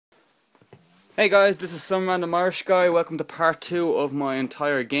Hey guys, this is some random Irish guy. Welcome to part 2 of my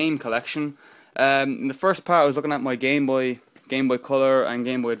entire game collection. In the first part I was looking at my Game Boy Color and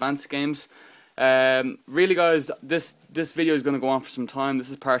Game Boy Advance games. Really guys, this video is going to go on for some time.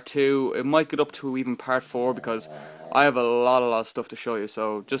 This is part 2. It might get up to even part 4 because I have a lot of stuff to show you.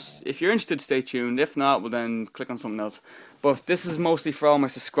 So just, if you're interested, stay tuned. If not, well then click on something else. But this is mostly for all my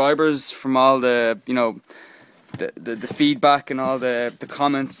subscribers, from all the, you know, the feedback and all the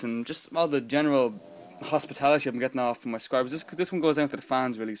comments and just all the general hospitality I'm getting off from my subscribers. This one goes out to the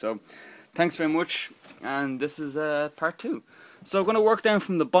fans really, so thanks very much. And this is part 2. So I'm going to work down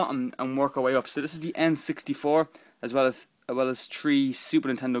from the bottom and work our way up. So this is the N64 as well as 3 Super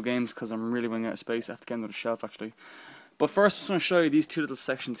Nintendo games, because I'm really running out of space. I have to get another shelf actually. But first I'm just going to show you these two little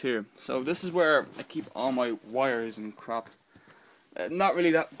sections here. So this is where I keep all my wires and crap. Not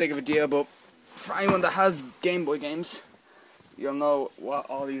really that big of a deal, but for anyone that has Game Boy games, you'll know what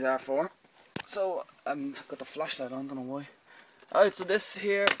all these are for. So I've got the flashlight on, don't know why. Alright, so this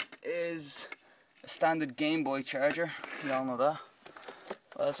here is a standard Game Boy charger. You all know that.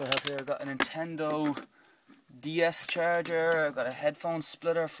 What else do I have here? I've got a Nintendo DS charger. I've got a headphone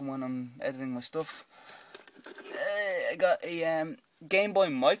splitter for when I'm editing my stuff. I got a Game Boy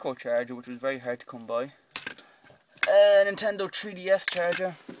micro charger, which was very hard to come by. A Nintendo 3DS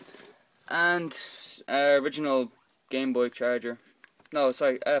charger. And original Game Boy charger. No,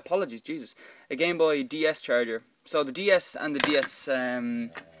 sorry, apologies, Jesus. A Game Boy DS charger. So the DS and the DS,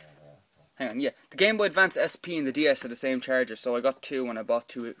 hang on, yeah. The Game Boy Advance SP and the DS are the same charger, so I got two when I bought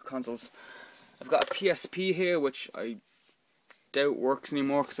 2 consoles. I've got a PSP here, which I doubt works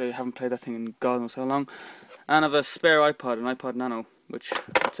anymore, because I haven't played that thing in God knows how long. And I have a spare iPod, an iPod Nano, which,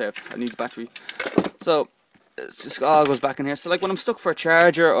 let's say, it needs battery. So it's just all goes back in here. So like when I'm stuck for a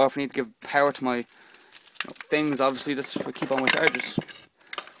charger, or if I need to give power to my things, obviously that's where I keep all my chargers.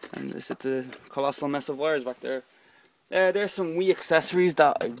 And it's a colossal mess of wires back there. There's some Wii accessories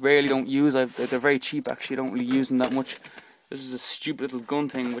that I rarely don't use. They're very cheap actually, I don't really use them that much. This is a stupid little gun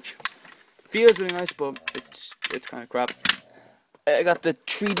thing which feels really nice, but it's kind of crap. I got the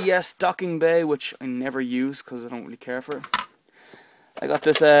 3DS docking bay, which I never use because I don't really care for it. I got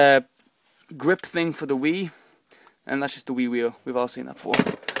this grip thing for the Wii. And that's just the Wii wheel. We've all seen that before.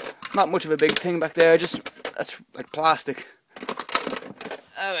 Not much of a big thing back there, just that's like plastic.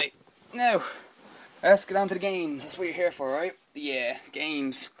 Alright, now let's get on to the games. That's what you're here for, right? Yeah,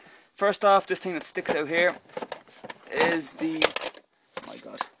 games. First off, this thing that sticks out here is the, oh my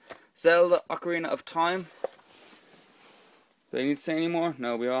god, Zelda Ocarina of Time. Do I need to say any more?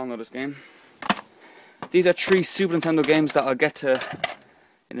 No, we all know this game. These are 3 Super Nintendo games that I'll get to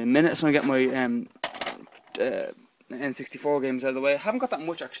in a minute. So I get my N64 games out of the way. I haven't got that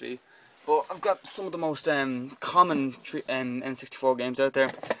much actually, but I've got some of the most common N64 games out there.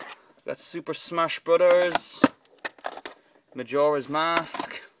 I've got Super Smash Brothers, Majora's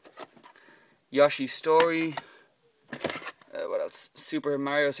Mask, Yoshi's Story, what else? Super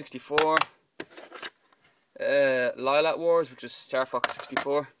Mario 64, Lylat Wars, which is Star Fox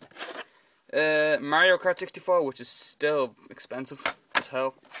 64, Mario Kart 64, which is still expensive as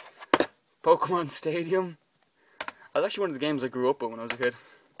hell, Pokemon Stadium. That's actually one of the games I grew up with when I was a kid.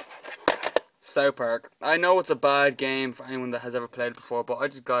 South Park. I know it's a bad game for anyone that has ever played it before, but I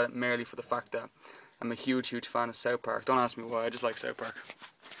just got it merely for the fact that I'm a huge fan of South Park. Don't ask me why, I just like South Park.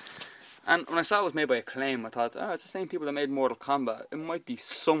 And when I saw it was made by Acclaim, I thought, oh, it's the same people that made Mortal Kombat. It might be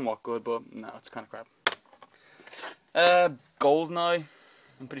somewhat good, but no, it's kind of crap. GoldenEye.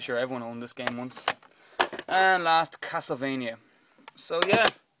 I'm pretty sure everyone owned this game once. And last, Castlevania. So yeah.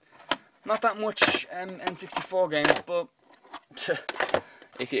 Not that much N64 games, but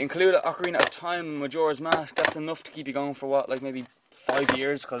if you include Ocarina of Time and Majora's Mask, that's enough to keep you going for what, like maybe 5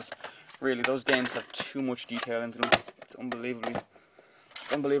 years, because really those games have too much detail into them. It's unbelievable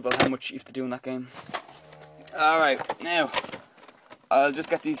how much you have to do in that game. Alright, now I'll just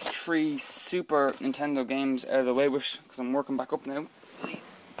get these 3 Super Nintendo games out of the way, because I'm working back up now.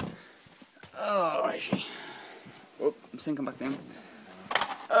 Oh, I'm sinking back down.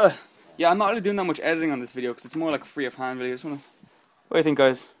 Yeah, I'm not really doing that much editing on this video because it's more like a free of hand video. What do you think,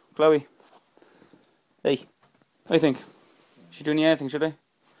 guys? Chloe? Hey, what do you think? Should I do anything, should I?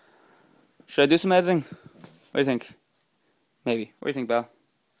 Should I do some editing? What do you think? Maybe. What do you think, Belle?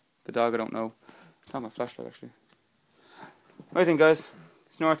 The dog, I don't know. It's not my flashlight, actually. What do you think, guys?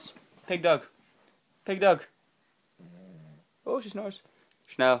 Snorts. Pig dog. Pig dog. Oh, she snores.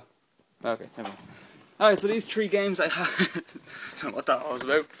 Schnell. Okay, never mind. Alright, so these 3 games I have... I don't know what that was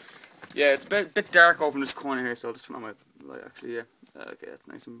about. Yeah, it's a bit dark over in this corner here, so I'll just turn on my light actually, yeah. Okay, that's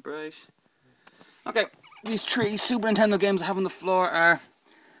nice and bright. Okay, these 3 Super Nintendo games I have on the floor are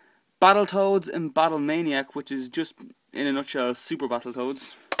Battletoads and Battle Maniac, which is just, in a nutshell, Super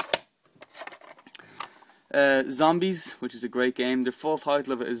Battletoads. Zombies, which is a great game. The full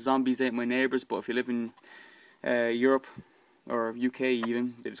title of it is Zombies Ate My Neighbours, but if you live in Europe, or UK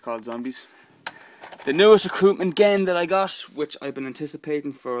even, they just call it Zombies. The newest recruitment game that I got, which I've been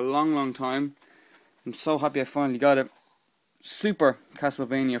anticipating for a long time. I'm so happy I finally got it. Super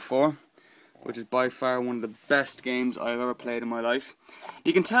Castlevania 4, which is by far one of the best games I've ever played in my life.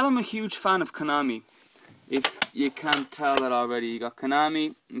 You can tell I'm a huge fan of Konami. If you can't tell that already, you got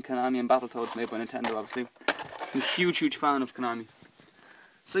Konami and Battletoads made by Nintendo, obviously. I'm a huge fan of Konami.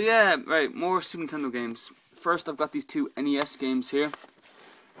 So yeah, right, more Super Nintendo games. First, I've got these two NES games here.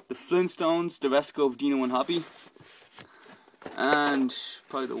 The Flintstones, The Rescue of Dino and Hoppy. And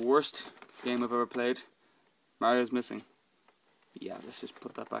probably the worst game I've ever played, Mario's Missing. Yeah, let's just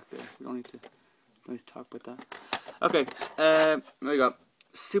put that back there. We don't need to talk about that. Okay, there we go.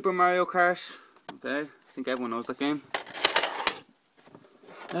 Super Mario Kart. Okay, I think everyone knows that game.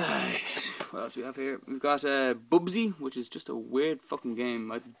 What else do we have here? We've got Bubsy, which is just a weird fucking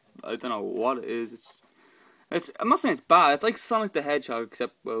game. I don't know what it is. I'm not saying it's bad. It's like Sonic the Hedgehog,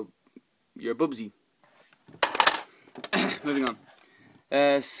 except, well, you're Bubsy. Moving on.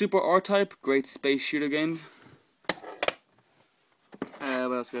 Super R-Type, great space shooter games.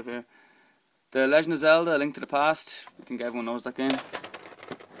 What else do we have here? The Legend of Zelda, A Link to the Past. I think everyone knows that game.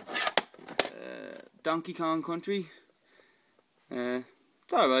 Donkey Kong Country. It's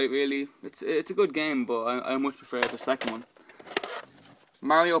alright, really. It's a good game, but I much prefer the second one.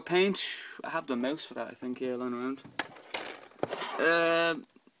 Mario Paint. I have the mouse for that, I think, here, lying around.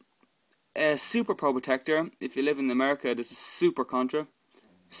 Super Pro Protector. If you live in America, this is Super Contra.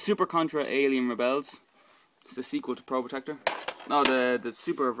 Super Contra Alien Rebels. It's the sequel to Pro Protector. No, the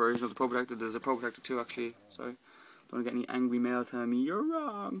super version of the Pro Protector. There's a Pro Protector 2, actually. Sorry. Don't want to get any angry mail telling me you're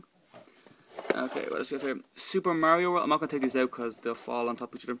wrong. Okay, what else do we have here? Super Mario World. I'm not going to take these out because they'll fall on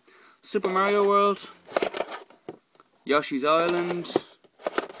top of each other. Super Mario World. Yoshi's Island.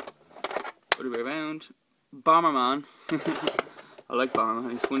 Other way around. Bomberman. I like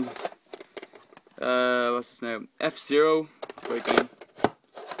Bomberman, he's funny. What's this now? F-Zero. It's a great game.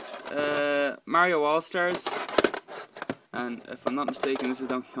 Mario All-Stars. And if I'm not mistaken, this is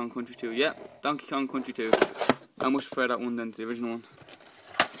Donkey Kong Country 2. Yeah, Donkey Kong Country 2. I much prefer that one than the original one.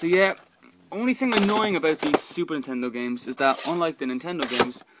 So yeah, only thing annoying about these Super Nintendo games is that, unlike the Nintendo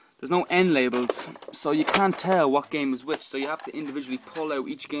games, there's no end labels, so you can't tell what game is which, so you have to individually pull out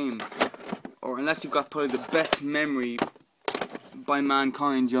each game. Or unless you've got probably the best memory by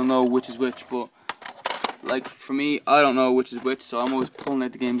mankind, you'll know which is which, but like for me, I don't know which is which, so I'm always pulling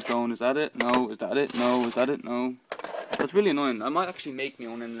out the games going, is that it? No, is that it? No, is that it? No. That's really annoying. I might actually make my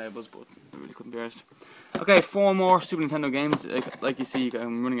own end labels, but I really couldn't be arsed. Okay, 4 more Super Nintendo games. Like you see,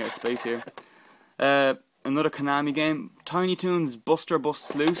 I'm running out of space here. Another Konami game. Tiny Toons Buster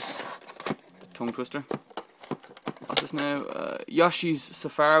Busts Loose. It's a tongue twister. What's this now? Yoshi's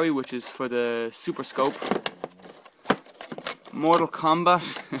Safari, which is for the Super Scope. Mortal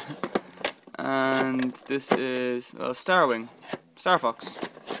Kombat. And this is Starwing. Star Fox.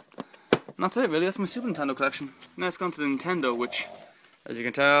 And that's it really, that's my Super Nintendo collection. Now let's go on to the Nintendo, which, as you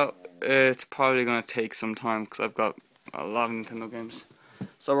can tell, it's probably going to take some time because I've got a lot of Nintendo games.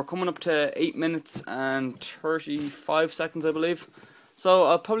 So we're coming up to 8 minutes and 35 seconds, I believe. So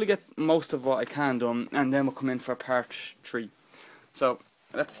I'll probably get most of what I can done, and then we'll come in for part 3. So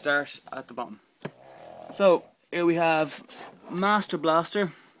let's start at the bottom. So here we have Master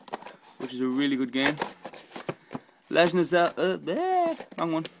Blaster, which is a really good game. Legend of Zelda,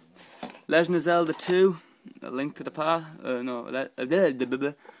 wrong one. Legend of Zelda 2, A Link to the Past. Legend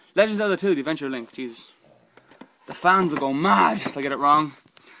of Zelda 2, The Adventure of Link. Jesus, the fans will go mad if I get it wrong.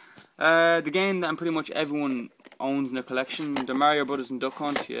 The game that pretty much everyone owns in their collection. The Mario Brothers and Duck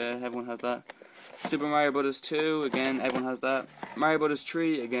Hunt. Yeah, everyone has that. Super Mario Brothers 2. Again, everyone has that. Mario Brothers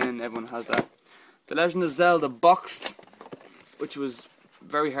 3. Again, everyone has that. The Legend of Zelda Boxed, which was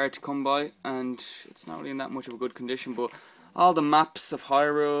very hard to come by, and it's not really in that much of a good condition, but all the maps of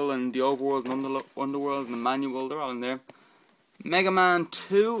Hyrule and the Overworld and Underworld and the manual, they're all in there. Mega Man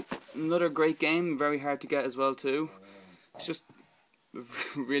 2, another great game, very hard to get as well too. It's just a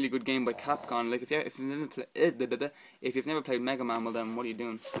really good game by Capcom. Like if you've never played Mega Man, well then what are you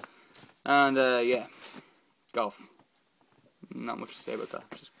doing? And yeah, golf. Not much to say about that,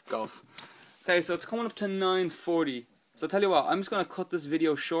 just golf. Okay, so it's coming up to 9:40. So I'll tell you what, I'm just going to cut this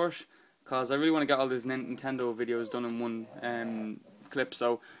video short because I really want to get all these Nintendo videos done in one clip.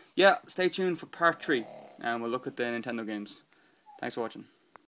 So yeah, stay tuned for part 3 and we'll look at the Nintendo games. Thanks for watching.